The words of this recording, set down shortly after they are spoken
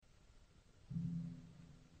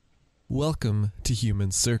Welcome to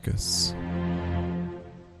Human Circus.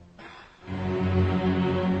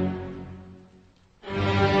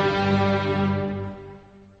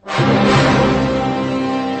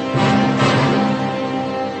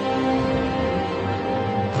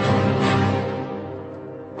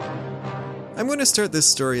 I'm going to start this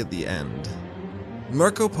story at the end.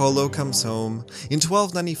 Marco Polo comes home in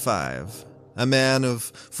 1295, a man of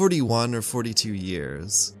 41 or 42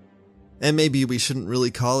 years. And maybe we shouldn't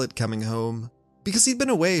really call it coming home, because he'd been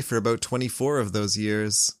away for about 24 of those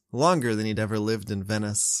years, longer than he'd ever lived in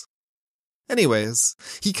Venice. Anyways,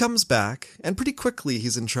 he comes back, and pretty quickly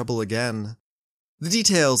he's in trouble again. The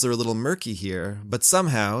details are a little murky here, but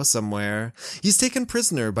somehow, somewhere, he's taken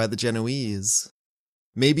prisoner by the Genoese.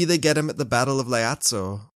 Maybe they get him at the Battle of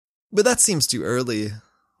Laiazzo, but that seems too early.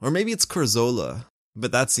 Or maybe it's Corzola,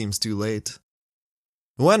 but that seems too late.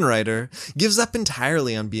 One writer gives up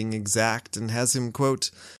entirely on being exact and has him,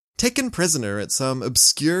 quote, taken prisoner at some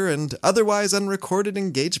obscure and otherwise unrecorded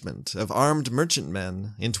engagement of armed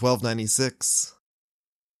merchantmen in 1296.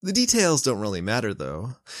 The details don't really matter,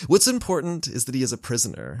 though. What's important is that he is a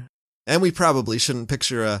prisoner. And we probably shouldn't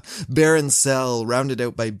picture a barren cell rounded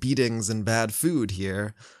out by beatings and bad food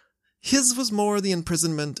here. His was more the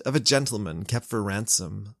imprisonment of a gentleman kept for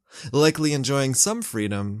ransom, likely enjoying some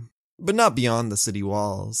freedom, but not beyond the city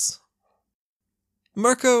walls.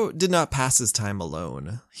 Marco did not pass his time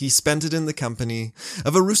alone. He spent it in the company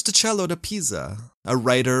of a Rustichello da Pisa, a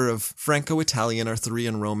writer of Franco-Italian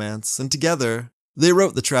Arthurian romance, and together they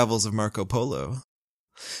wrote the travels of Marco Polo.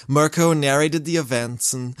 Marco narrated the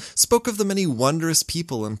events and spoke of the many wondrous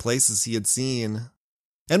people and places he had seen.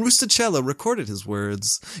 And Rustichello recorded his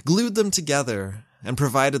words, glued them together, and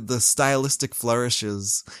provided the stylistic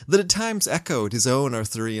flourishes that at times echoed his own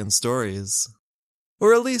Arthurian stories.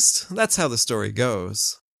 Or at least, that's how the story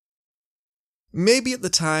goes. Maybe at the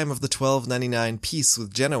time of the 1299 peace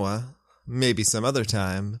with Genoa, maybe some other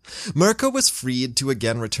time, Marco was freed to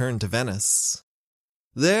again return to Venice.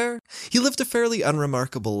 There, he lived a fairly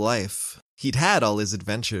unremarkable life. He'd had all his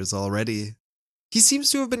adventures already. He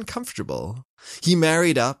seems to have been comfortable. He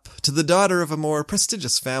married up to the daughter of a more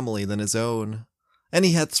prestigious family than his own, and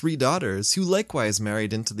he had 3 daughters who likewise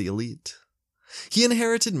married into the elite. He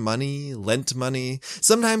inherited money, lent money,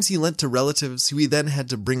 sometimes he lent to relatives who he then had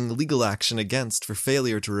to bring legal action against for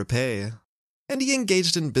failure to repay, and he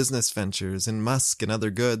engaged in business ventures in musk and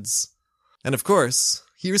other goods. And of course,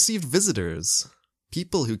 he received visitors,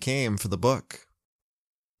 people who came for the book.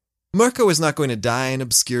 Marco was not going to die in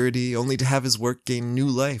obscurity only to have his work gain new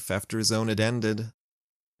life after his own had ended.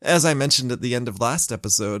 As I mentioned at the end of last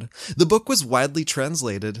episode, the book was widely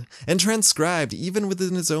translated and transcribed even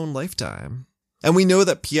within his own lifetime. And we know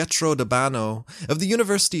that Pietro d'Abano of the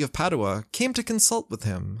University of Padua came to consult with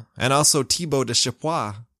him, and also Thibaut de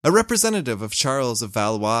Chapois, a representative of Charles of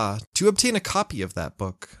Valois, to obtain a copy of that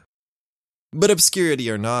book. But obscurity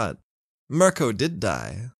or not, Marco did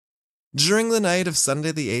die. During the night of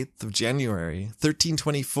Sunday the 8th of January,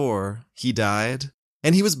 1324, he died,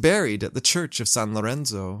 and he was buried at the church of San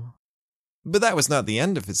Lorenzo. But that was not the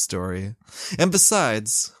end of his story, and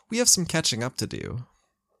besides, we have some catching up to do.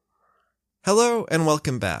 Hello and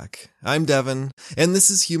welcome back. I'm Devin, and this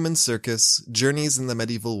is Human Circus, Journeys in the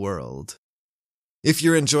Medieval World. If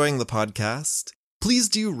you're enjoying the podcast, please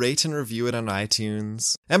do rate and review it on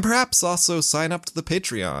iTunes, and perhaps also sign up to the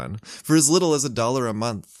Patreon for as little as $1 a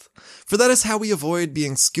month. For that is how we avoid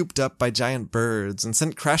being scooped up by giant birds and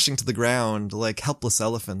sent crashing to the ground like helpless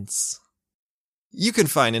elephants. You can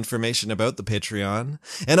find information about the Patreon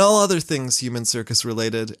and all other things Human Circus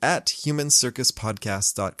related at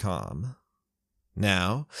humancircuspodcast.com.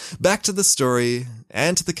 Now, back to the story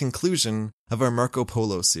and to the conclusion of our Marco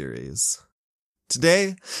Polo series.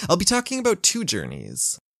 Today, I'll be talking about 2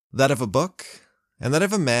 journeys, that of a book and that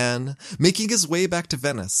of a man making his way back to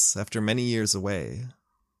Venice after many years away.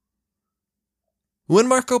 When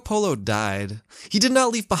Marco Polo died, he did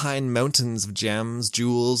not leave behind mountains of gems,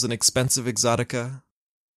 jewels, and expensive exotica.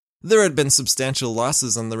 There had been substantial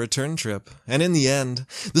losses on the return trip, and in the end,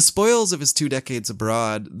 the spoils of his 2 decades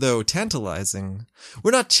abroad, though tantalizing,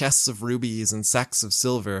 were not chests of rubies and sacks of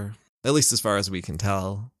silver, at least as far as we can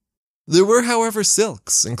tell. There were, however,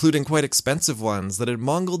 silks, including quite expensive ones that had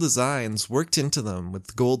Mongol designs worked into them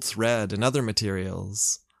with gold thread and other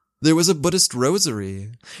materials. There was a Buddhist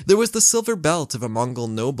rosary. There was the silver belt of a Mongol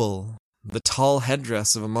noble, the tall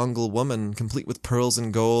headdress of a Mongol woman complete with pearls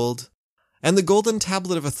and gold, and the golden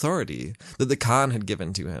tablet of authority that the Khan had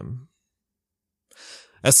given to him.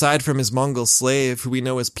 Aside from his Mongol slave, who we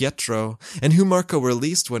know as Pietro, and who Marco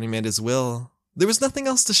released when he made his will, There was nothing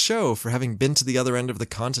else to show for having been to the other end of the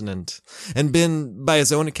continent, and been, by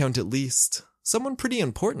his own account at least, someone pretty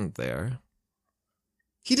important there.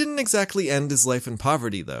 He didn't exactly end his life in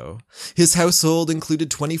poverty, though. His household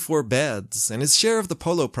included 24 beds, and his share of the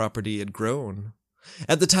Polo property had grown.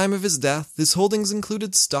 At the time of his death, his holdings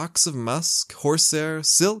included stocks of musk, horsehair,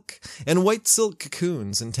 silk, and white silk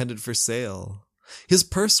cocoons intended for sale. His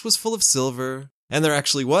purse was full of silver, and there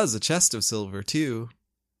actually was a chest of silver, too.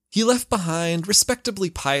 He left behind respectably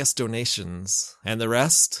pious donations, and the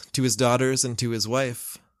rest to his daughters and to his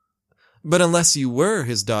wife. But unless you were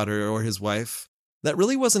his daughter or his wife, that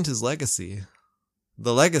really wasn't his legacy.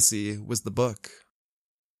 The legacy was the book.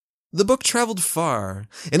 The book traveled far,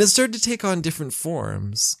 and it started to take on different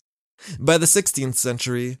forms. By the 16th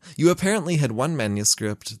century, you apparently had one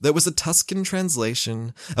manuscript that was a Tuscan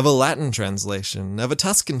translation of a Latin translation of a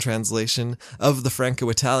Tuscan translation of the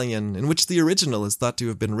Franco-Italian in which the original is thought to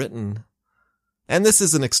have been written. And this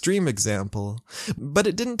is an extreme example, but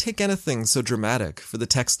it didn't take anything so dramatic for the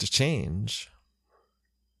text to change.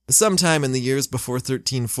 Sometime in the years before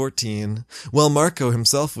 1314, while Marco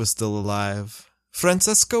himself was still alive,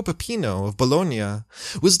 Francesco Pipino of Bologna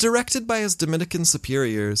was directed by his Dominican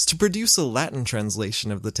superiors to produce a Latin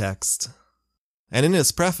translation of the text. And in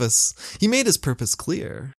his preface, he made his purpose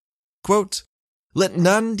clear. Quote, "Let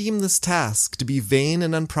none deem this task to be vain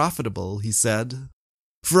and unprofitable," he said,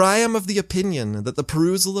 "for I am of the opinion that the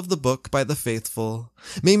perusal of the book by the faithful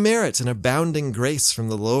may merit an abounding grace from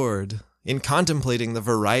the Lord, in contemplating the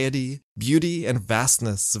variety, beauty, and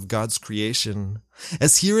vastness of God's creation,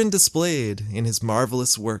 as herein displayed in his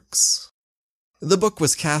marvelous works." The book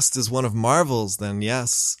was cast as one of marvels then,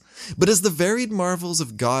 yes, but as the varied marvels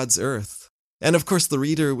of God's earth, and of course the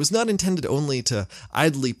reader was not intended only to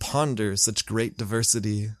idly ponder such great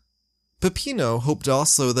diversity. Pipino hoped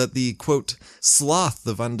also that the, quote, "sloth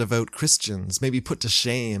of undevout Christians may be put to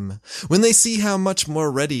shame when they see how much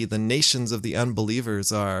more ready the nations of the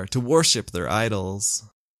unbelievers are to worship their idols.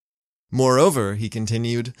 Moreover," he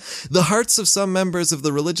continued, "the hearts of some members of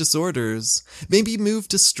the religious orders may be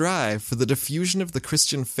moved to strive for the diffusion of the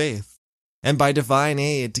Christian faith, and by divine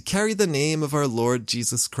aid to carry the name of our Lord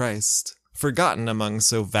Jesus Christ, forgotten among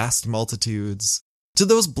so vast multitudes, to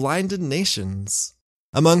those blinded nations,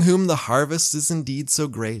 among whom the harvest is indeed so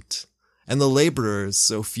great, and the laborers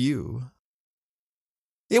so few."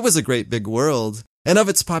 It was a great big world, and of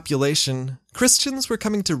its population, Christians were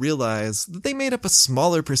coming to realize that they made up a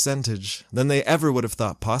smaller percentage than they ever would have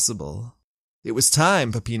thought possible. It was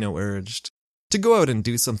time, Pipino urged, to go out and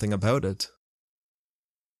do something about it.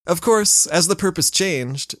 Of course, as the purpose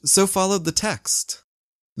changed, so followed the text.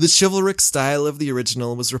 The chivalric style of the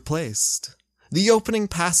original was replaced. The opening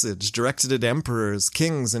passage directed at emperors,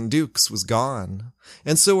 kings, and dukes was gone,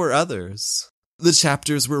 and so were others. The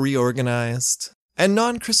chapters were reorganized, and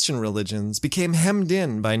non-Christian religions became hemmed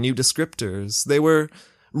in by new descriptors. They were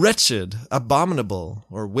wretched, abominable,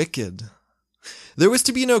 or wicked. There was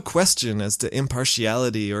to be no question as to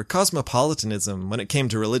impartiality or cosmopolitanism when it came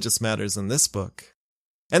to religious matters in this book.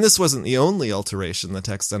 And this wasn't the only alteration the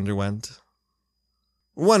text underwent.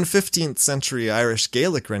 One 15th century Irish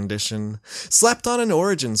Gaelic rendition slapped on an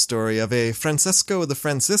origin story of a Francesco the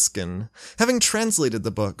Franciscan having translated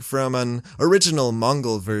the book from an original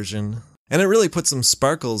Mongol version, and it really put some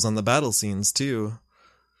sparkles on the battle scenes too.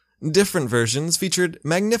 Different versions featured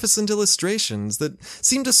magnificent illustrations that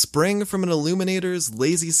seemed to spring from an illuminator's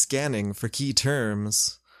lazy scanning for key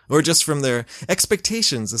terms, or just from their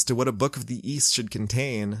expectations as to what a book of the East should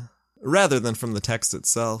contain, rather than from the text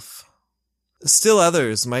itself. Still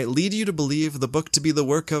others might lead you to believe the book to be the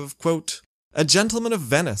work of, quote, "a gentleman of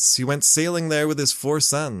Venice who went sailing there with his 4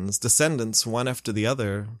 sons, descendants one after the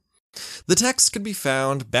other." The text could be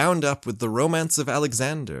found bound up with the Romance of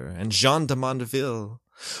Alexander and Jean de Mondeville,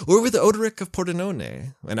 or with Odoric of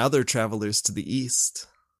Pordenone and other travelers to the east.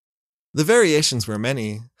 The variations were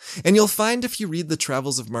many, and you'll find if you read the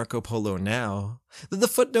Travels of Marco Polo now, that the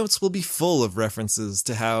footnotes will be full of references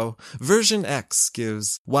to how version X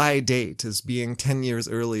gives Y date as being 10 years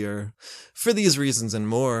earlier. For these reasons and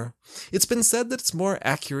more, it's been said that it's more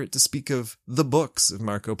accurate to speak of the books of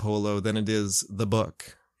Marco Polo than it is the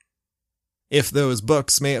book. If those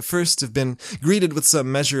books may at first have been greeted with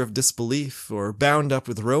some measure of disbelief or bound up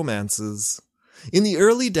with romances, in the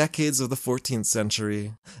early decades of the 14th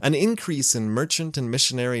century, an increase in merchant and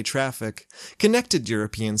missionary traffic connected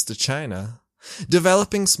Europeans to China,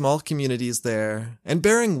 developing small communities there and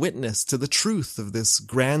bearing witness to the truth of this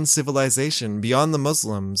grand civilization beyond the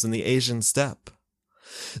Muslims in the Asian steppe.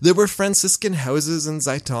 There were Franciscan houses in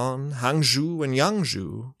Zaitan, Hangzhou, and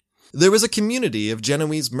Yangzhou, There was a community of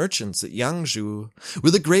Genoese merchants at Yangzhou,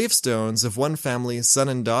 where the gravestones of one family's son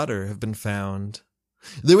and daughter have been found.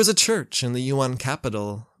 There was a church in the Yuan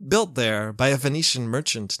capital, built there by a Venetian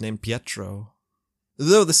merchant named Pietro.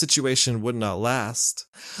 Though the situation would not last,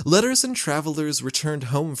 letters and travelers returned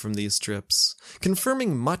home from these trips,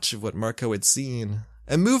 confirming much of what Marco had seen,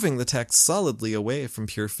 and moving the text solidly away from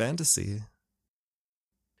pure fantasy.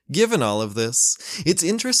 Given all of this, it's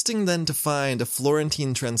interesting then to find a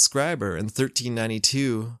Florentine transcriber in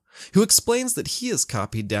 1392 who explains that he has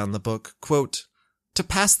copied down the book, quote, to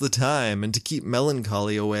pass the time and to keep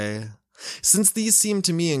melancholy away, since these seem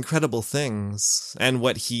to me incredible things, and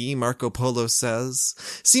what he, Marco Polo, says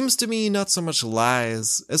seems to me not so much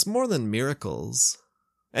lies as more than miracles.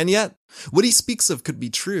 And yet, what he speaks of could be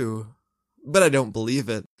true. But I don't believe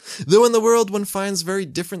it, though in the world one finds very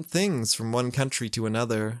different things from one country to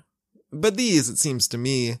another. But these, it seems to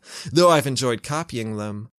me, though I've enjoyed copying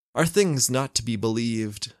them, are things not to be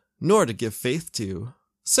believed, nor to give faith to.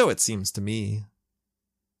 So it seems to me.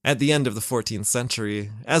 At the end of the 14th century,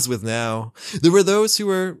 as with now, there were those who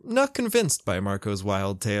were not convinced by Marco's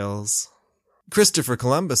wild tales. Christopher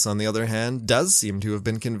Columbus, on the other hand, does seem to have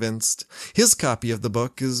been convinced. His copy of the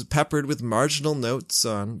book is peppered with marginal notes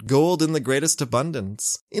on gold in the greatest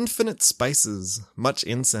abundance, infinite spices, much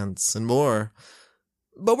incense, and more.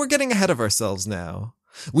 But we're getting ahead of ourselves now.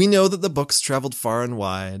 We know that the books traveled far and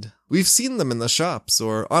wide. We've seen them in the shops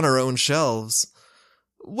or on our own shelves.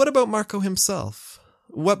 What about Marco himself?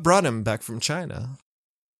 What brought him back from China?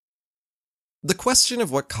 The question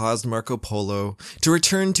of what caused Marco Polo to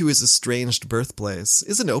return to his estranged birthplace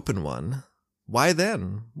is an open one. Why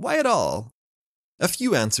then? Why at all? A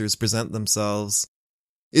few answers present themselves.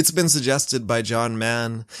 It's been suggested by John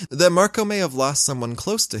Mann that Marco may have lost someone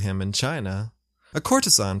close to him in China. A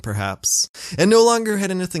courtesan, perhaps, and no longer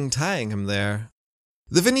had anything tying him there.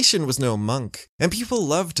 The Venetian was no monk, and people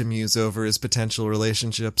loved to muse over his potential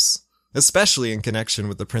relationships, especially in connection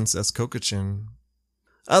with the Princess Kokochin.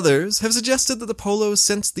 Others have suggested that the Polos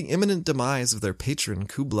sensed the imminent demise of their patron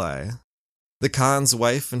Kublai. The Khan's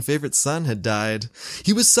wife and favorite son had died.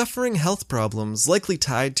 He was suffering health problems likely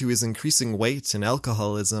tied to his increasing weight and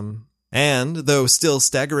alcoholism. And, though still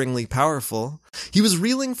staggeringly powerful, he was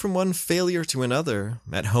reeling from one failure to another,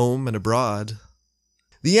 at home and abroad.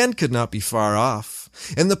 The end could not be far off,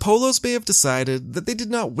 and the Polos may have decided that they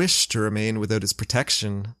did not wish to remain without his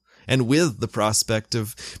protection, and with the prospect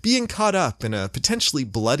of being caught up in a potentially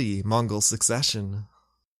bloody Mongol succession.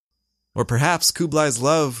 Or perhaps Kublai's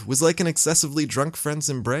love was like an excessively drunk friend's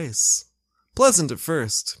embrace. Pleasant at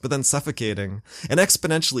first, but then suffocating, and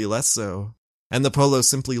exponentially less so, and the Polos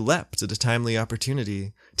simply leapt at a timely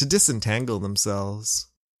opportunity to disentangle themselves.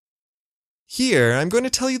 Here, I'm going to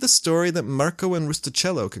tell you the story that Marco and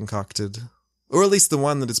Rustichello concocted, or at least the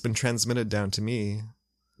one that has been transmitted down to me.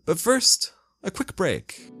 But first, a quick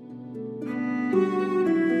break.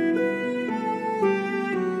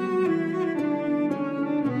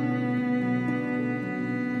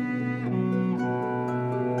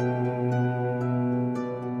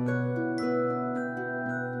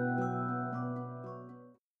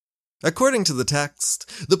 According to the text,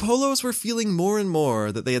 the Polos were feeling more and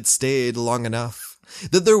more that they had stayed long enough,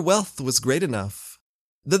 that their wealth was great enough,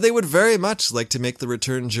 that they would very much like to make the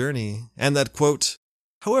return journey, and that, quote,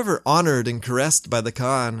 however honored and caressed by the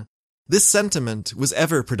Khan, this sentiment was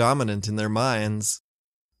ever predominant in their minds.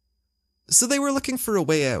 So they were looking for a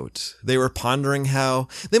way out. They were pondering how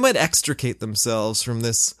they might extricate themselves from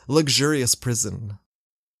this luxurious prison.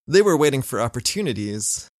 They were waiting for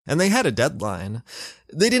opportunities, and they had a deadline.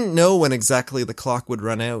 They didn't know when exactly the clock would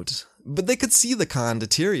run out, but they could see the Khan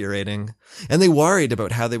deteriorating, and they worried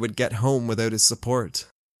about how they would get home without his support.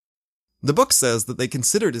 The book says that they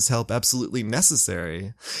considered his help absolutely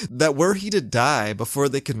necessary, that were he to die before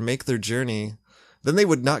they could make their journey, then they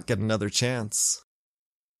would not get another chance.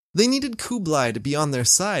 They needed Kublai to be on their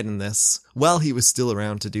side in this, while he was still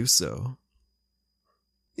around to do so.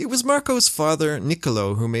 It was Marco's father,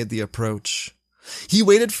 Niccolo, who made the approach. He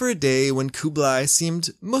waited for a day when Kublai seemed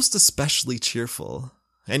most especially cheerful,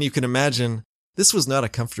 and you can imagine this was not a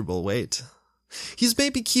comfortable wait. He's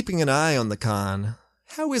maybe keeping an eye on the Khan.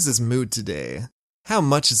 How is his mood today? How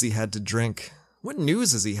much has he had to drink? What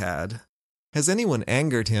news has he had? Has anyone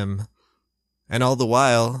angered him? And all the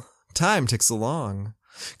while, time ticks along.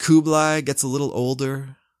 Kublai gets a little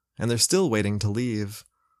older, and they're still waiting to leave.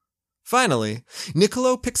 Finally,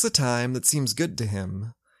 Niccolo picks a time that seems good to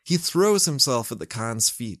him. He throws himself at the Khan's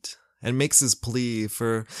feet and makes his plea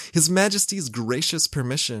for His Majesty's gracious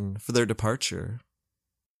permission for their departure.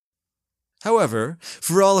 However,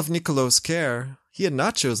 for all of Niccolo's care, he had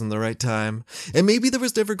not chosen the right time, and maybe there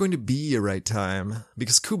was never going to be a right time,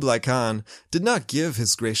 because Kublai Khan did not give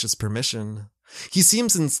his gracious permission. He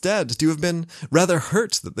seems instead to have been rather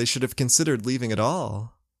hurt that they should have considered leaving at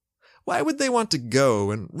all. Why would they want to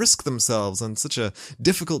go and risk themselves on such a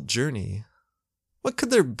difficult journey? What could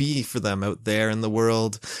there be for them out there in the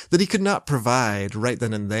world that he could not provide right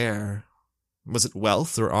then and there? Was it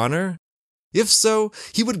wealth or honor? If so,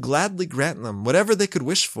 he would gladly grant them whatever they could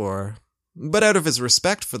wish for. But out of his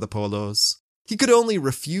respect for the Polos, he could only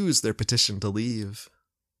refuse their petition to leave.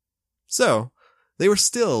 So, they were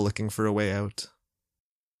still looking for a way out.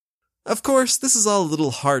 Of course, this is all a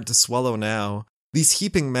little hard to swallow now, these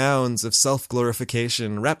heaping mounds of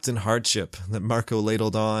self-glorification wrapped in hardship that Marco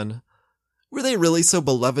ladled on. Were they really so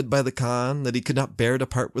beloved by the Khan that he could not bear to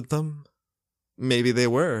part with them? Maybe they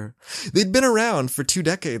were. They'd been around for 2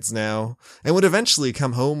 decades now, and would eventually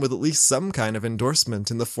come home with at least some kind of endorsement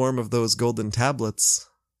in the form of those golden tablets.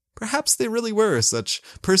 Perhaps they really were such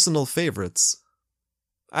personal favorites.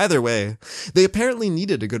 Either way, they apparently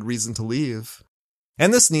needed a good reason to leave.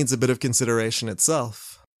 And this needs a bit of consideration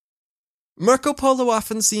itself. Marco Polo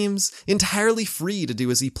often seems entirely free to do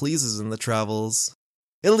as he pleases in the travels.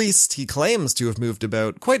 At least, he claims to have moved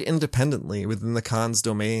about quite independently within the Khan's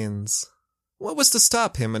domains. What was to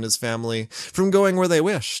stop him and his family from going where they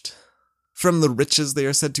wished? From the riches they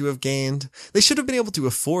are said to have gained, they should have been able to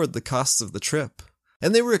afford the costs of the trip.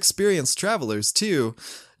 And they were experienced travelers, too,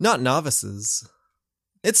 not novices.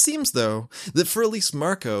 It seems, though, that for at least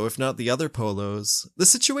Marco, if not the other Polos, the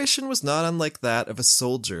situation was not unlike that of a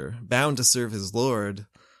soldier bound to serve his lord.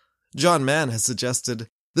 John Mann has suggested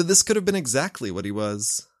that this could have been exactly what he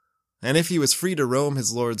was. And if he was free to roam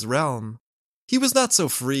his lord's realm, he was not so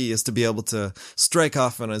free as to be able to strike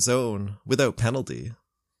off on his own without penalty.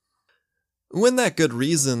 When that good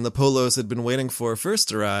reason the Polos had been waiting for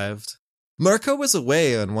first arrived, Marco was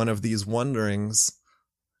away on one of these wanderings.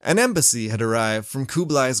 An embassy had arrived from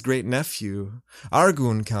Kublai's great-nephew,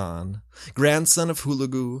 Arghun Khan, grandson of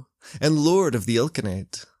Hulagu and lord of the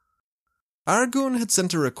Ilkhanate. Arghun had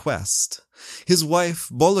sent a request. His wife,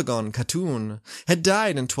 Bologon Khatun, had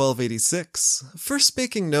died in 1286, first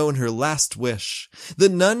making known her last wish,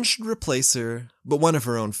 that none should replace her but one of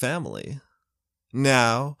her own family.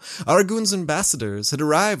 Now, Arghun's ambassadors had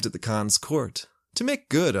arrived at the Khan's court to make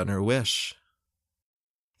good on her wish.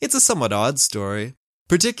 It's a somewhat odd story,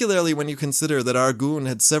 particularly when you consider that Arghun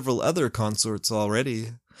had several other consorts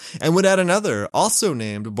already, and would add another, also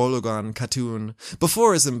named Bologon Khatun,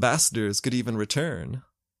 before his ambassadors could even return.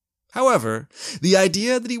 However, the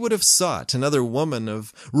idea that he would have sought another woman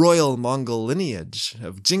of royal Mongol lineage,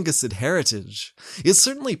 of Jinghisid heritage, is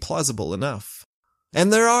certainly plausible enough.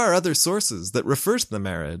 And there are other sources that refer to the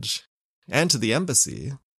marriage, and to the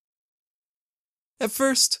embassy. At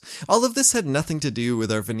first, all of this had nothing to do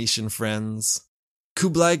with our Venetian friends.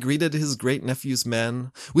 Kublai greeted his great-nephew's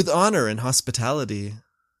men with honor and hospitality,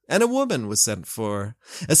 and a woman was sent for,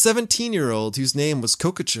 a 17-year-old whose name was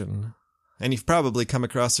Kokochin, and you've probably come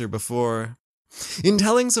across her before. In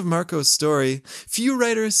tellings of Marco's story, few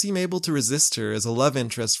writers seem able to resist her as a love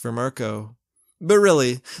interest for Marco. But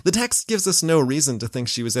really, the text gives us no reason to think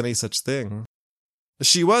she was any such thing.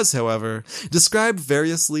 She was, however, described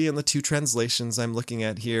variously in the 2 translations I'm looking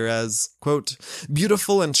at here as, quote,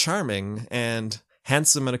 beautiful and charming, and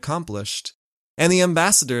handsome and accomplished, and the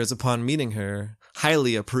ambassadors, upon meeting her,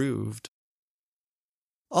 highly approved.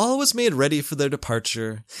 All was made ready for their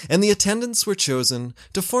departure, and the attendants were chosen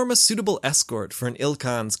to form a suitable escort for an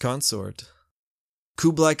Ilkhan's consort.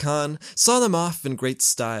 Kublai Khan saw them off in great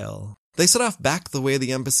style. They set off back the way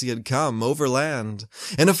the embassy had come, overland,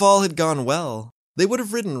 and if all had gone well, they would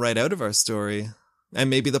have ridden right out of our story, and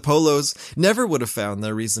maybe the Polos never would have found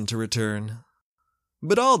their reason to return.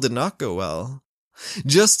 But all did not go well.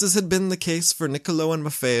 Just as had been the case for Niccolo and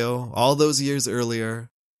Maffeo all those years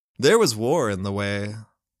earlier, there was war in the way.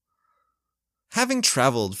 Having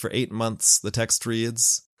traveled for 8 months, the text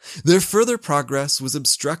reads, their further progress was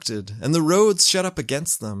obstructed and the roads shut up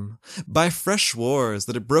against them by fresh wars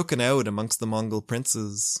that had broken out amongst the Mongol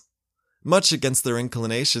princes. Much against their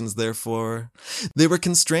inclinations, therefore, they were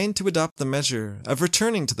constrained to adopt the measure of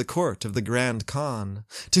returning to the court of the Grand Khan,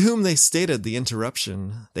 to whom they stated the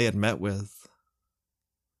interruption they had met with.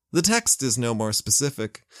 The text is no more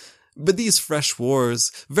specific, but these fresh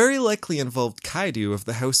wars very likely involved Kaidu of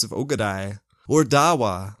the House of Ogadai, or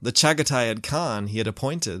Dawa, the Chagatai Khan he had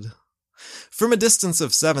appointed. From a distance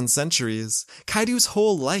of 7 centuries, Kaidu's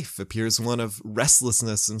whole life appears one of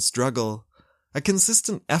restlessness and struggle, a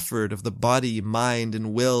consistent effort of the body, mind,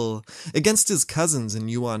 and will against his cousins in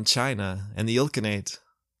Yuan China and the Ilkhanate.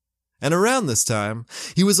 And around this time,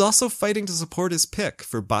 he was also fighting to support his pick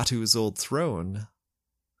for Batu's old throne.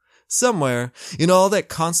 Somewhere, in all that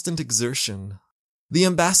constant exertion, the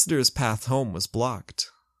ambassador's path home was blocked.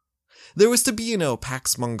 There was to be no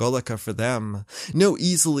Pax Mongolica for them, no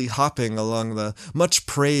easily hopping along the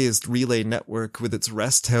much-praised relay network with its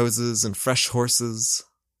rest houses and fresh horses.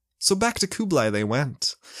 So back to Kublai they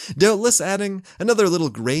went, doubtless adding another little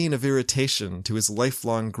grain of irritation to his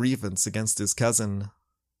lifelong grievance against his cousin.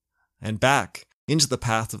 And back into the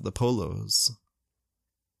path of the Polos.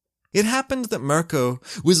 It happened that Marco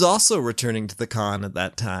was also returning to the Khan at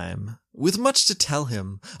that time, with much to tell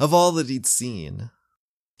him of all that he'd seen.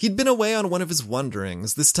 He'd been away on one of his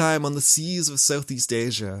wanderings, this time on the seas of Southeast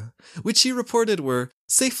Asia, which he reported were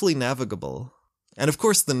safely navigable. And of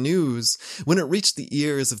course the news, when it reached the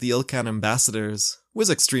ears of the Ilkhan ambassadors, was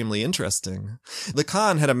extremely interesting. The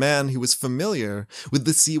Khan had a man who was familiar with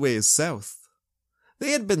the seaways south.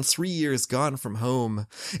 They had been 3 years gone from home,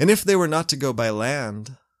 and if they were not to go by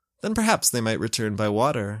land, then perhaps they might return by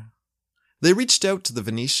water. They reached out to the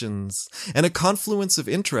Venetians, and a confluence of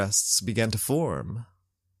interests began to form.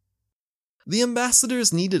 The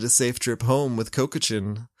ambassadors needed a safe trip home with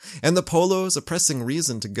Kokochin, and the Polos a pressing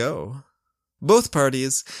reason to go. Both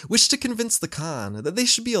parties wished to convince the Khan that they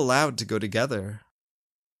should be allowed to go together.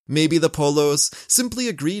 Maybe the Polos simply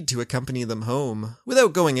agreed to accompany them home,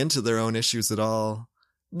 without going into their own issues at all.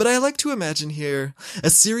 But I like to imagine here a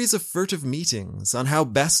series of furtive meetings on how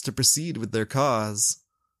best to proceed with their cause.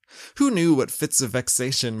 Who knew what fits of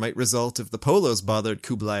vexation might result if the Polos bothered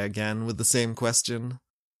Kublai again with the same question?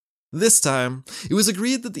 This time, it was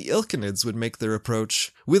agreed that the Ilkhanids would make their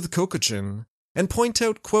approach with Kokochin and point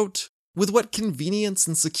out, quote, with what convenience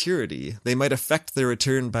and security they might effect their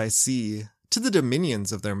return by sea to the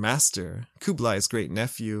dominions of their master, Kublai's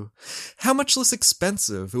great-nephew, how much less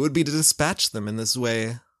expensive it would be to dispatch them in this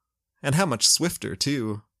way, and how much swifter,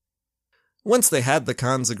 too. Once they had the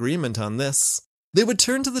Khan's agreement on this, they would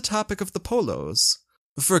turn to the topic of the Polos,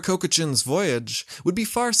 for Kokochin's voyage would be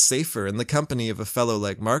far safer in the company of a fellow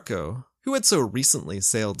like Marco, who had so recently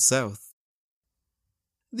sailed south.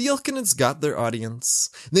 The Ilkhanids got their audience,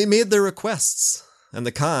 they made their requests, and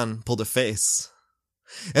the Khan pulled a face.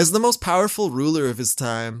 As the most powerful ruler of his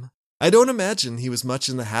time, I don't imagine he was much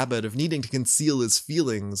in the habit of needing to conceal his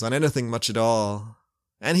feelings on anything much at all,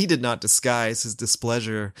 and he did not disguise his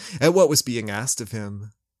displeasure at what was being asked of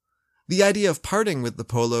him. The idea of parting with the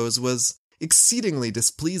Polos was exceedingly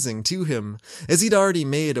displeasing to him, as he'd already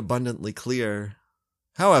made abundantly clear.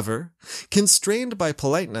 However, constrained by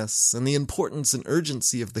politeness and the importance and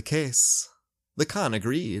urgency of the case, the Khan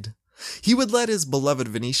agreed. He would let his beloved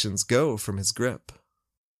Venetians go from his grip.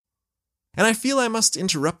 And I feel I must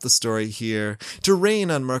interrupt the story here to rain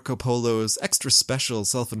on Marco Polo's extra special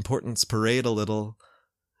self-importance parade a little.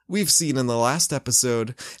 We've seen in the last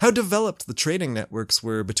episode how developed the trading networks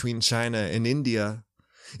were between China and India.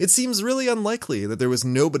 It seems really unlikely that there was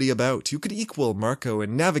nobody about who could equal Marco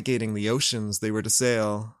in navigating the oceans they were to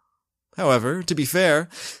sail. However, to be fair,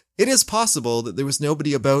 it is possible that there was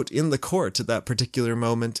nobody about in the court at that particular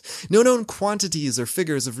moment, no known quantities or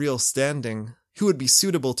figures of real standing, who would be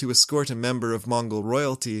suitable to escort a member of Mongol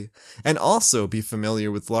royalty, and also be familiar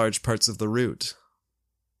with large parts of the route.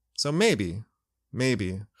 So maybe,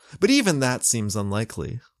 but even that seems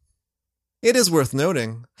unlikely. It is worth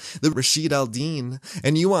noting that Rashid al-Din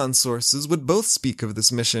and Yuan sources would both speak of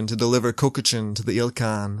this mission to deliver Kokochin to the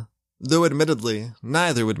Ilkhan, though admittedly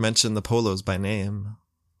neither would mention the Polos by name.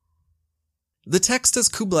 The text has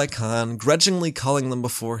Kublai Khan grudgingly calling them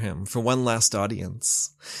before him for one last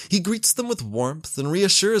audience. He greets them with warmth and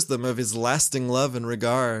reassures them of his lasting love and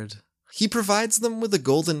regard. He provides them with a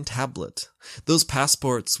golden tablet, those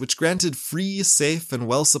passports which granted free, safe, and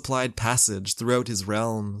well-supplied passage throughout his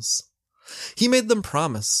realms. He made them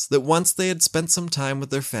promise that once they had spent some time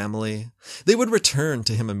with their family, they would return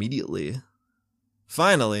to him immediately.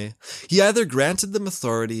 Finally, he either granted them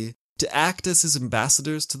authority to act as his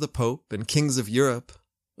ambassadors to the Pope and kings of Europe,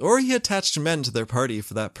 or he attached men to their party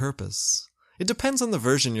for that purpose. It depends on the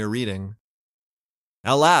version you're reading.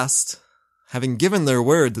 At last, having given their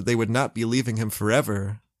word that they would not be leaving him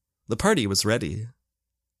forever, the party was ready.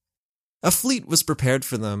 A fleet was prepared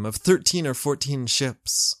for them of 13 or 14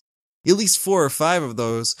 ships. At least 4 or 5 of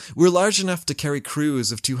those were large enough to carry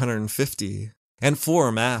crews of 250, and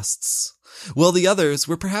 4 masts, while the others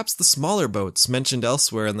were perhaps the smaller boats mentioned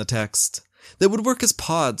elsewhere in the text, that would work as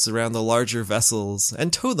pods around the larger vessels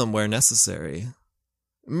and tow them where necessary.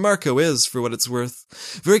 Marco is, for what it's worth,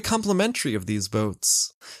 very complimentary of these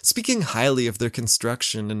boats, speaking highly of their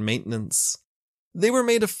construction and maintenance. They were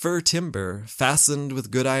made of fir timber, fastened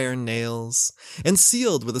with good iron nails, and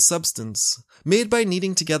sealed with a substance made by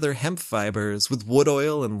kneading together hemp fibers with wood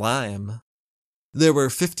oil and lime. There were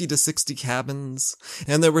 50 to 60 cabins,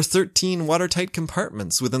 and there were 13 watertight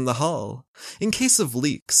compartments within the hull, in case of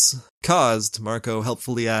leaks, caused, Marco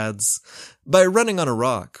helpfully adds, by running on a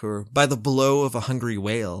rock or by the blow of a hungry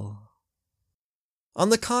whale. On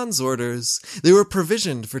the Khan's orders, they were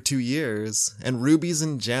provisioned for 2 years, and rubies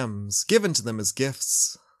and gems given to them as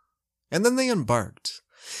gifts. And then they embarked.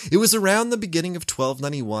 It was around the beginning of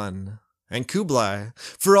 1291, and Kublai,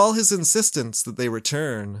 for all his insistence that they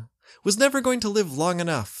return, was never going to live long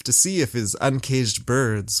enough to see if his uncaged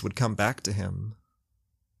birds would come back to him.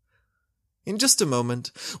 In just a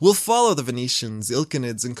moment, we'll follow the Venetians,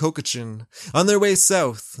 Ilkhanids, and Kokochin on their way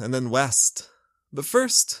south and then west. But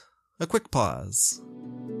first, a quick pause.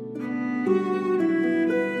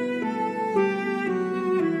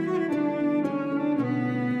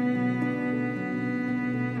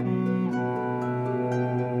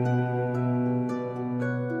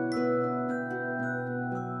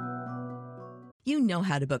 You know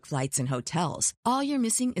how to book flights and hotels. All you're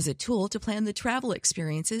missing is a tool to plan the travel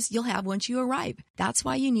experiences you'll have once you arrive. That's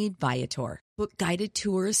why you need Viator. Book guided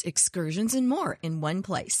tours, excursions, and more in one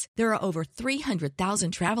place. There are over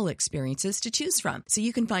 300,000 travel experiences to choose from, so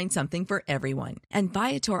you can find something for everyone. And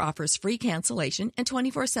Viator offers free cancellation and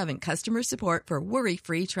 24/7 customer support for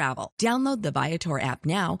worry-free travel. Download the Viator app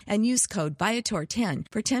now and use code Viator10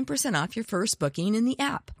 for 10% off your first booking in the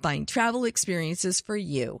app. Find travel experiences for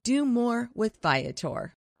you. Do more with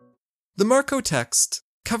Viator. The Marco text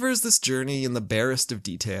covers this journey in the barest of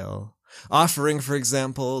detail, offering, for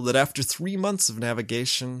example, that after 3 months of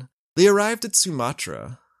navigation, they arrived at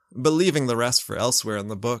Sumatra, but leaving the rest for elsewhere in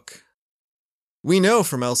the book. We know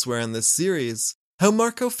from elsewhere in this series how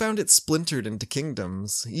Marco found it splintered into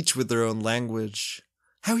kingdoms, each with their own language,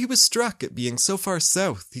 how he was struck at being so far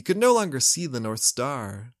south he could no longer see the North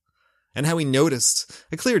Star, and how he noticed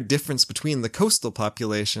a clear difference between the coastal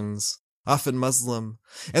populations, often Muslim,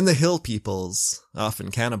 and the hill peoples,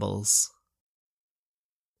 often cannibals.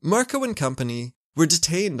 Marco and company were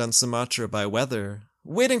detained on Sumatra by weather,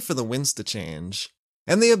 waiting for the winds to change,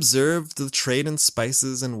 and they observed the trade in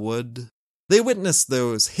spices and wood. They witnessed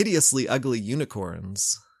those hideously ugly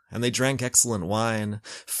unicorns, and they drank excellent wine,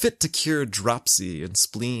 fit to cure dropsy and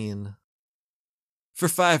spleen. For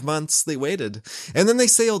 5 months they waited, and then they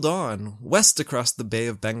sailed on, west across the Bay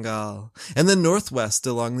of Bengal, and then northwest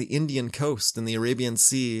along the Indian coast and the Arabian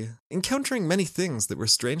Sea, encountering many things that were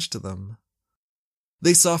strange to them.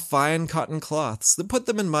 They saw fine cotton cloths that put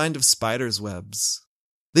them in mind of spiders' webs.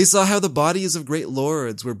 They saw how the bodies of great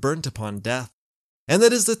lords were burnt upon death, and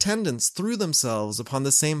that his attendants threw themselves upon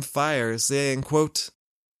the same fire, saying, quote,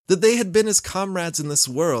 that they had been his comrades in this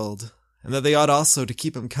world, and that they ought also to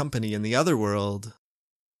keep him company in the other world.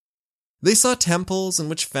 They saw temples in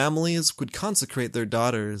which families would consecrate their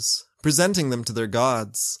daughters, presenting them to their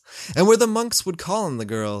gods, and where the monks would call on the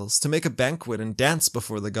girls to make a banquet and dance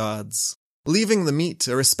before the gods, leaving the meat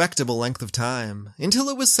a respectable length of time, until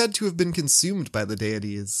it was said to have been consumed by the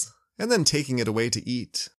deities, and then taking it away to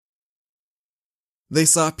eat. They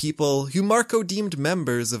saw people who Marco deemed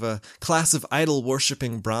members of a class of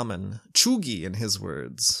idol-worshipping Brahmin, Chugi in his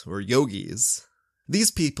words, or yogis.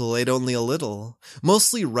 These people ate only a little,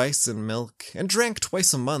 mostly rice and milk, and drank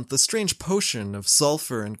twice a month a strange potion of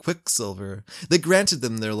sulfur and quicksilver that granted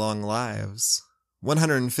them their long lives.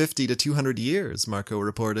 150 to 200 years, Marco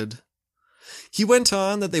reported. He went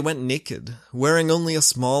on that they went naked, wearing only a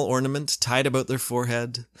small ornament tied about their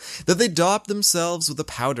forehead, that they daubed themselves with a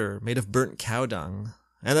powder made of burnt cow dung,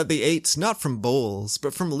 and that they ate not from bowls,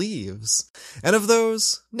 but from leaves, and of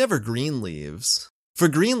those, never green leaves. For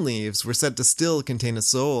green leaves were said to still contain a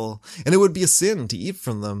soul, and it would be a sin to eat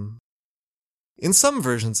from them. In some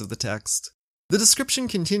versions of the text, the description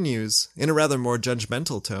continues in a rather more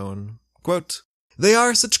judgmental tone. Quote, they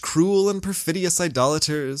are such cruel and perfidious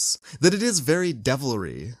idolaters that it is very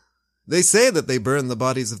devilry. They say that they burn the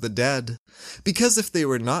bodies of the dead, because if they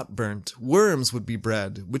were not burnt, worms would be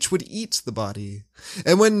bred, which would eat the body,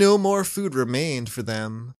 and when no more food remained for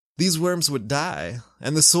them, these worms would die,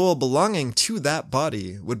 and the soul belonging to that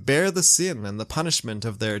body would bear the sin and the punishment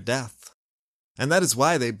of their death. And that is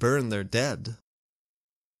why they burn their dead.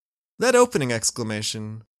 That opening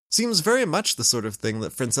exclamation seems very much the sort of thing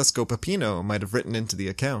that Francesco Peppino might have written into the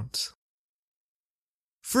account.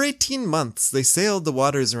 For 18 months they sailed the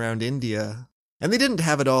waters around India, and they didn't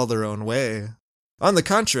have it all their own way. On the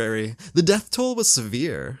contrary, the death toll was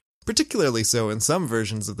severe, particularly so in some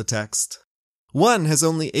versions of the text. One has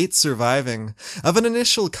only 8 surviving, of an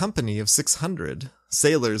initial company of 600,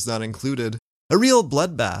 sailors not included, A real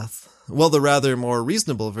bloodbath, while the rather more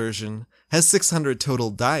reasonable version has 600 total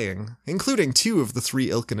dying, including 2 of the 3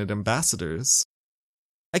 Ilkhanate ambassadors.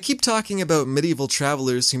 I keep talking about medieval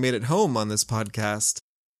travelers who made it home on this podcast.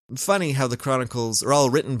 Funny how the chronicles are all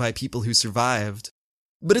written by people who survived.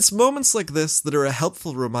 But it's moments like this that are a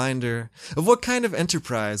helpful reminder of what kind of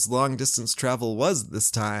enterprise long-distance travel was at this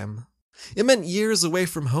time. It meant years away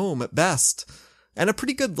from home at best, and a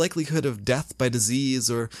pretty good likelihood of death by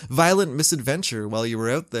disease or violent misadventure while you were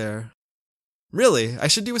out there. Really, I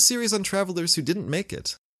should do a series on travelers who didn't make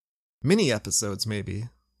it. Mini episodes, maybe.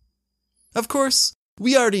 Of course,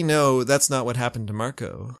 we already know that's not what happened to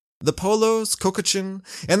Marco. The Polos, Kokochin,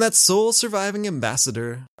 and that sole surviving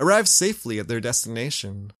ambassador arrived safely at their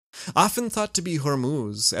destination, often thought to be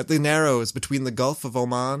Hormuz, at the narrows between the Gulf of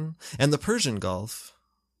Oman and the Persian Gulf.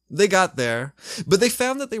 They got there, but they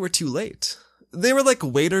found that they were too late. They were like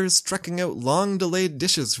waiters trekking out long-delayed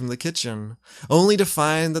dishes from the kitchen, only to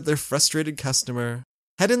find that their frustrated customer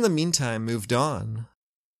had in the meantime moved on.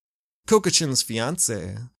 Kokochin's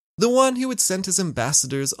fiancé, the one who had sent his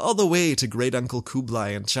ambassadors all the way to great-uncle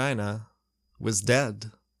Kublai in China, was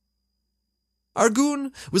dead.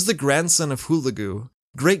 Arghun was the grandson of Hulagu,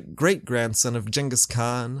 great-great-grandson of Genghis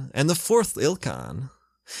Khan, and the 4th Ilkhan.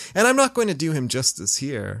 And I'm not going to do him justice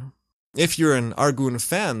here. If you're an Arghun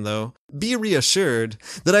fan, though, be reassured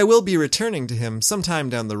that I will be returning to him sometime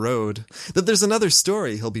down the road, that there's another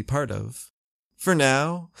story he'll be part of. For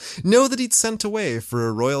now, know that he'd sent away for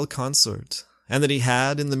a royal consort, and that he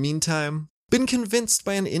had, in the meantime, been convinced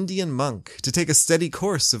by an Indian monk to take a steady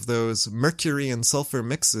course of those mercury and sulfur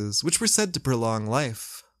mixes which were said to prolong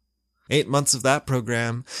life. 8 months of that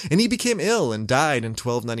program, and he became ill and died in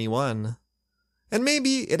 1291. And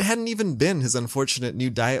maybe it hadn't even been his unfortunate new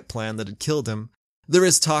diet plan that had killed him. There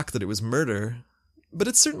is talk that it was murder, but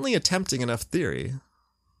it's certainly a tempting enough theory.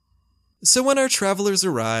 So when our travelers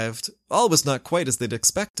arrived, all was not quite as they'd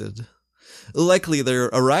expected. Likely their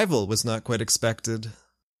arrival was not quite expected.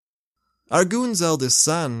 Arghun's eldest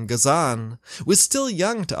son, Ghazan, was still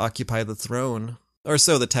young to occupy the throne, or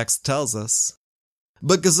so the text tells us.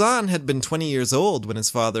 But Ghazan had been 20 years old when his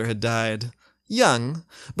father had died. Young,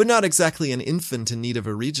 but not exactly an infant in need of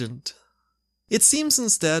a regent. It seems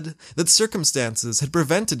instead that circumstances had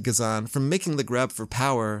prevented Ghazan from making the grab for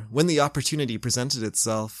power when the opportunity presented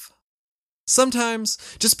itself. Sometimes,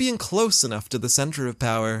 just being close enough to the center of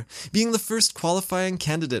power, being the first qualifying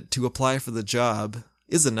candidate to apply for the job,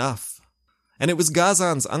 is enough. And it was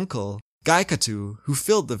Ghazan's uncle, Gaikatu, who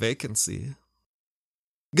filled the vacancy.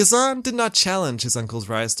 Ghazan did not challenge his uncle's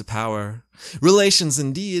rise to power. Relations,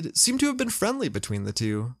 indeed, seem to have been friendly between the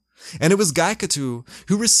two, and it was Gaikatu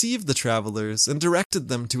who received the travelers and directed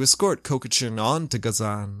them to escort Kokochin on to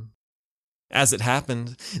Ghazan. As it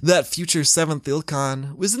happened, that future 7th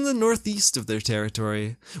Ilkhan was in the northeast of their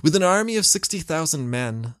territory, with an army of 60,000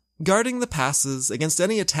 men, guarding the passes against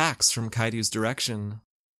any attacks from Kaidu's direction.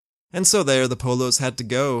 And so there the Polos had to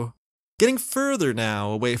go, getting further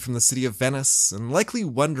now away from the city of Venice and likely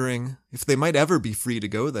wondering if they might ever be free to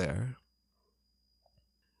go there.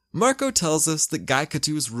 Marco tells us that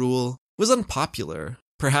Gaikatu's rule was unpopular,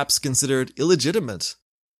 perhaps considered illegitimate,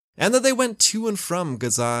 and that they went to and from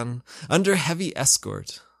Ghazan under heavy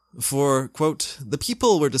escort, for, quote, the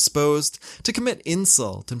people were disposed to commit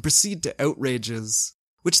insult and proceed to outrages,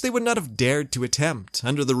 which they would not have dared to attempt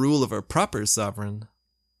under the rule of our proper sovereign.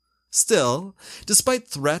 Still, despite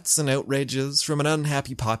threats and outrages from an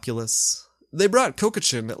unhappy populace, they brought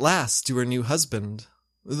Kokochin at last to her new husband,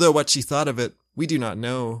 though what she thought of it, we do not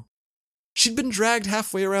know. She'd been dragged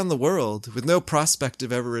halfway around the world, with no prospect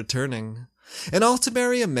of ever returning, and all to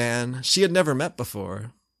marry a man she had never met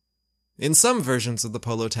before. In some versions of the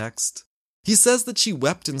Polo text, he says that she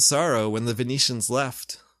wept in sorrow when the Venetians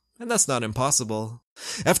left, and that's not impossible.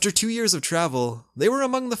 After 2 years of travel, they were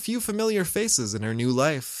among the few familiar faces in her new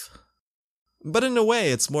life. But in a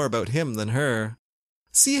way, it's more about him than her.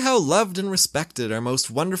 See how loved and respected our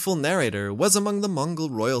most wonderful narrator was among the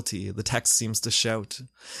Mongol royalty, the text seems to shout,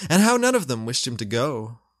 and how none of them wished him to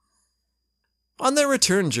go. On their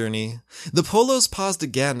return journey, the Polos paused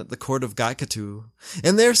again at the court of Gaikatu,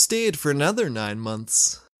 and there stayed for another 9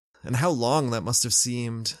 months. And how long that must have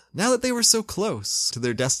seemed, now that they were so close to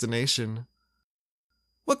their destination.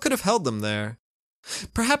 What could have held them there?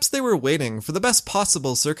 Perhaps they were waiting for the best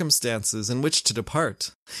possible circumstances in which to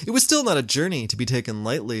depart. It was still not a journey to be taken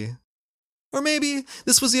lightly. Or maybe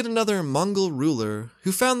this was yet another Mongol ruler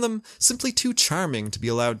who found them simply too charming to be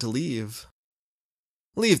allowed to leave.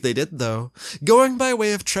 Leave they did, though, going by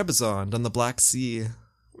way of Trebizond on the Black Sea.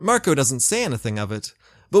 Marco doesn't say anything of it,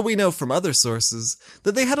 but we know from other sources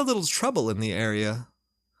that they had a little trouble in the area.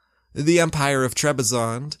 The Empire of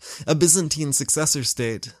Trebizond, a Byzantine successor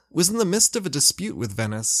state, was in the midst of a dispute with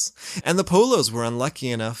Venice, and the Polos were unlucky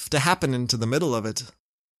enough to happen into the middle of it.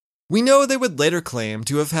 We know they would later claim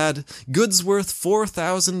to have had goods worth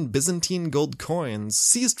 4,000 Byzantine gold coins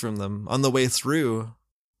seized from them on the way through,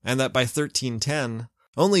 and that by 1310,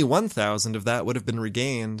 only 1,000 of that would have been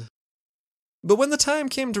regained. But when the time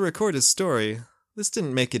came to record his story, this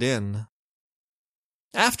didn't make it in.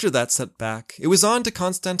 After that setback, it was on to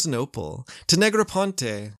Constantinople, to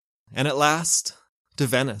Negroponte, and at last, to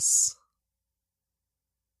Venice.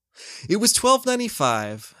 It was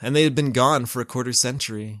 1295, and they had been gone for a quarter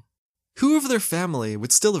century. Who of their family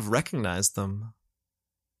would still have recognized them?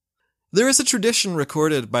 There is a tradition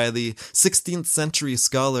recorded by the 16th century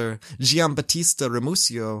scholar Giambattista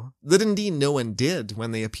Ramusio that indeed no one did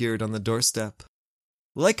when they appeared on the doorstep.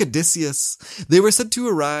 Like Odysseus, they were said to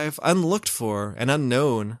arrive unlooked for and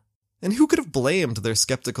unknown, and who could have blamed their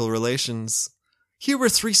skeptical relations? Here were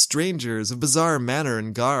three strangers of bizarre manner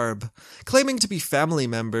and garb, claiming to be family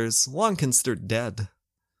members long considered dead.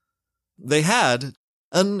 They had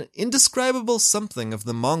an indescribable something of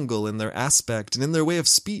the Mongol in their aspect and in their way of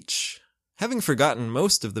speech, having forgotten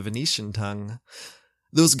most of the Venetian tongue.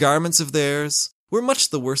 Those garments of theirs were much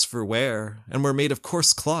the worse for wear, and were made of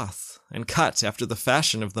coarse cloth, and cut after the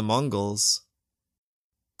fashion of the Mongols.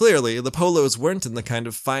 Clearly, the Polos weren't in the kind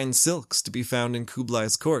of fine silks to be found in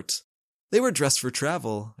Kublai's court. They were dressed for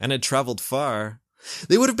travel, and had traveled far.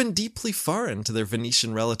 They would have been deeply foreign to their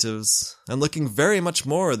Venetian relatives, and looking very much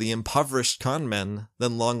more the impoverished conmen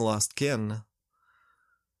than long-lost kin.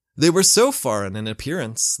 They were so foreign in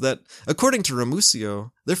appearance that, according to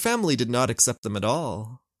Ramusio, their family did not accept them at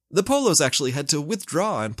all. The Polos actually had to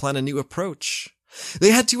withdraw and plan a new approach.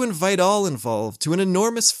 They had to invite all involved to an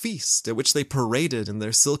enormous feast at which they paraded in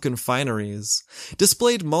their silken fineries,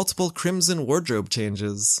 displayed multiple crimson wardrobe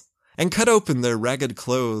changes, and cut open their ragged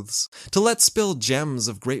clothes to let spill gems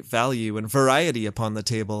of great value and variety upon the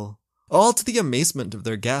table, all to the amazement of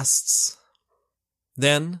their guests.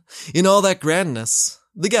 Then, in all that grandness,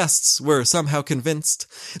 the guests were somehow convinced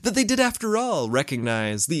that they did after all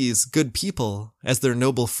recognize these good people as their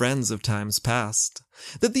noble friends of times past,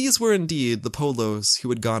 that these were indeed the Polos who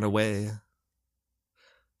had gone away.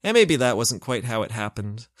 And maybe that wasn't quite how it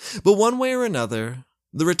happened, but one way or another,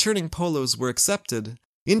 the returning Polos were accepted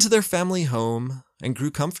into their family home and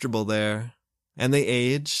grew comfortable there, and they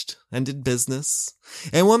aged and did business,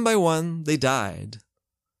 and one by one they died.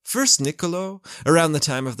 First Niccolo, around the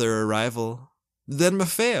time of their arrival, then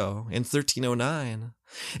Maffeo in 1309,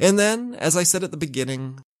 and then, as I said at the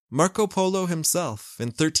beginning, Marco Polo himself in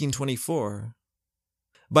 1324.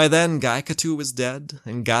 By then Gaikatu was dead,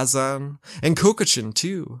 and Ghazan, and Kokochin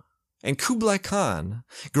too, and Kublai Khan,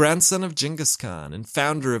 grandson of Genghis Khan and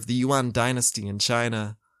founder of the Yuan dynasty in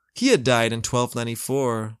China, he had died in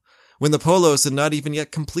 1294, when the Polos had not even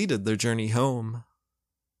yet completed their journey home.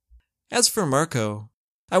 As for Marco,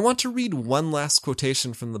 I want to read one last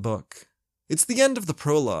quotation from the book. It's the end of the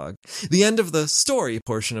prologue, the end of the story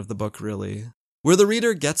portion of the book, really, where the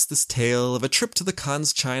reader gets this tale of a trip to the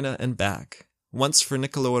Khan's China and back, once for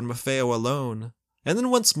Niccolo and Maffeo alone, and then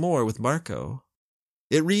once more with Marco.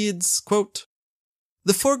 It reads, quote,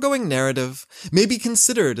 "The foregoing narrative may be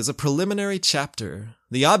considered as a preliminary chapter,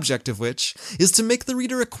 the object of which is to make the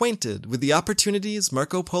reader acquainted with the opportunities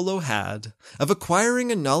Marco Polo had of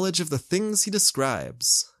acquiring a knowledge of the things he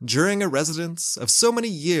describes during a residence of so many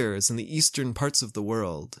years in the eastern parts of the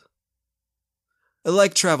world."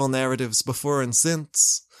 Like travel narratives before and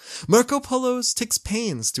since, Marco Polo's takes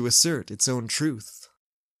pains to assert its own truth.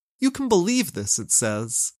 You can believe this, it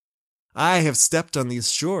says. I have stepped on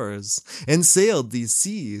these shores and sailed these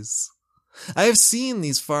seas. I have seen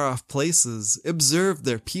these far-off places, observed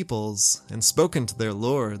their peoples, and spoken to their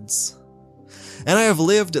lords. And I have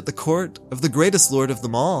lived at the court of the greatest lord of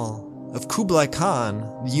them all, of Kublai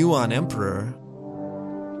Khan, the Yuan emperor.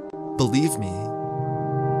 Believe me.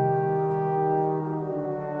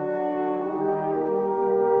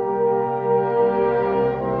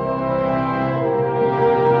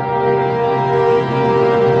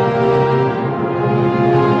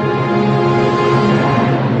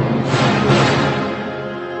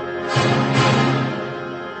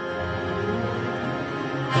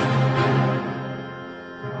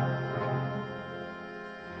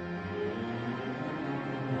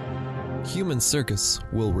 Human Circus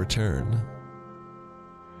will return.